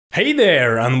Hey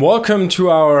there, and welcome to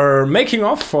our making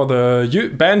of for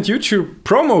the band YouTube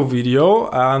promo video.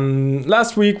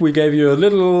 Last week we gave you a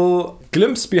little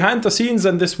glimpse behind the scenes,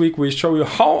 and this week we show you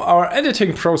how our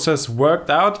editing process worked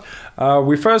out.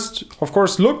 We first, of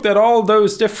course, looked at all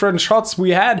those different shots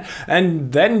we had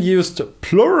and then used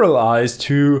pluralize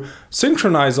to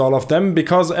synchronize all of them,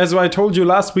 because as I told you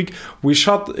last week, we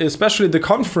shot especially the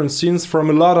conference scenes from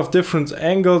a lot of different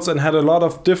angles and had a lot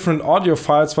of different audio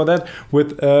files for that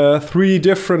with 3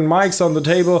 different mics on the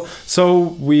table. So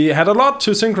we had a lot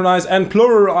to synchronize, and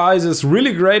pluralize is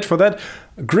really great for that.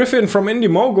 Griffin from Indie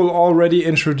Mogul already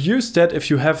introduced that, if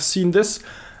you have seen this,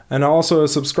 and also a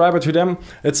subscriber to them.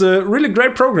 It's a really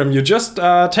great program. You just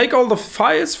take all the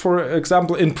files, for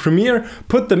example in Premiere,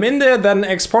 put them in there, then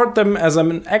export them as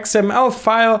an XML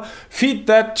file, feed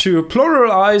that to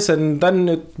pluralize, and then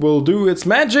it will do its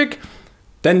magic.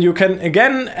 Then you can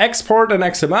again export an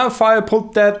XML file,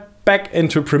 put that back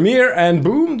into Premiere, and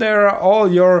boom, there are all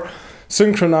your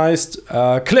synchronized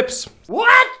clips.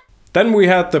 What? Then we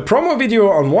had the promo video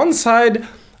on one side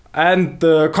and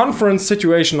the conference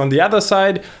situation on the other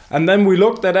side, and then we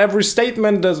looked at every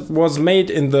statement that was made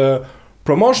in the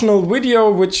promotional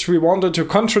video which we wanted to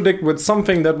contradict with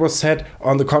something that was said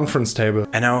on the conference table.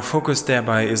 And our focus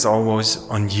thereby is always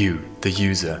on you, the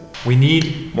user. We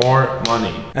need more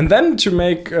money. And then to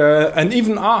make an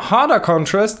even harder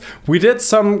contrast, we did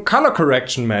some color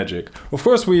correction magic. Of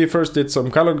course, we first did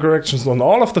some color corrections on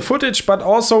all of the footage, but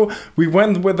also we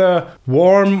went with a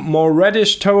warm, more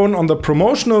reddish tone on the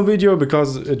promotional video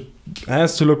because it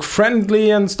has to look friendly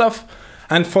and stuff.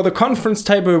 And for the conference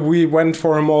table, we went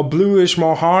for a more bluish,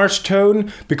 more harsh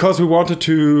tone because we wanted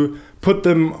to put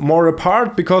them more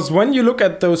apart. Because when you look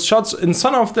at those shots, in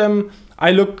some of them,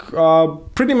 I look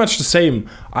pretty much the same.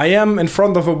 I am in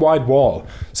front of a white wall.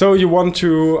 So you want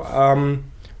to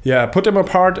put them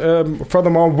apart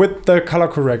furthermore with the color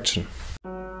correction.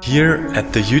 Here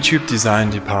at the YouTube design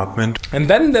department. And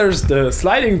then there's the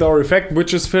sliding door effect,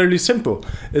 which is fairly simple.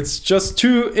 It's just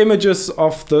 2 images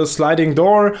of the sliding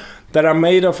door that are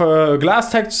made of a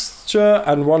glass texture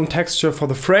and 1 texture for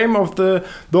the frame of the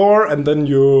door, and then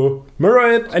you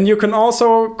mirror it. And you can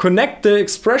also connect the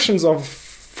expressions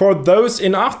for those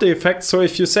in After Effects. So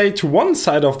if you say to one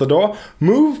side of the door,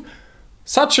 move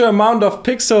such an amount of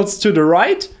pixels to the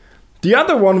right, the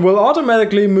other one will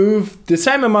automatically move the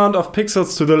same amount of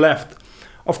pixels to the left.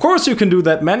 Of course you can do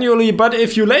that manually, but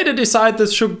if you later decide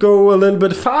this should go a little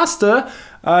bit faster,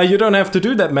 you don't have to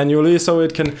do that manually, so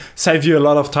it can save you a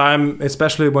lot of time,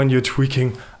 especially when you're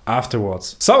tweaking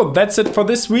afterwards. So that's it for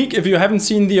this week. If you haven't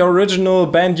seen the original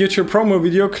band YouTube promo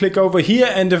video, click over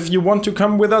here, and if you want to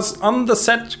come with us on the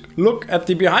set, look at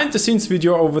the behind the scenes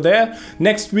video over there.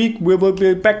 Next week we will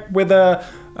be back with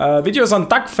videos on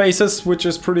duck faces, which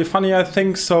is pretty funny, I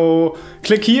think. So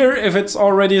click here if it's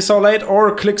already so late,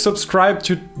 or click subscribe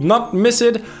to not miss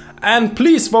it. And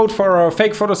please vote for our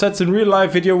fake photo sets in real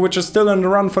life video, which is still on the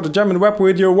run for the German Web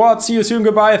Video Award. See you soon,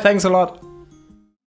 goodbye, thanks a lot.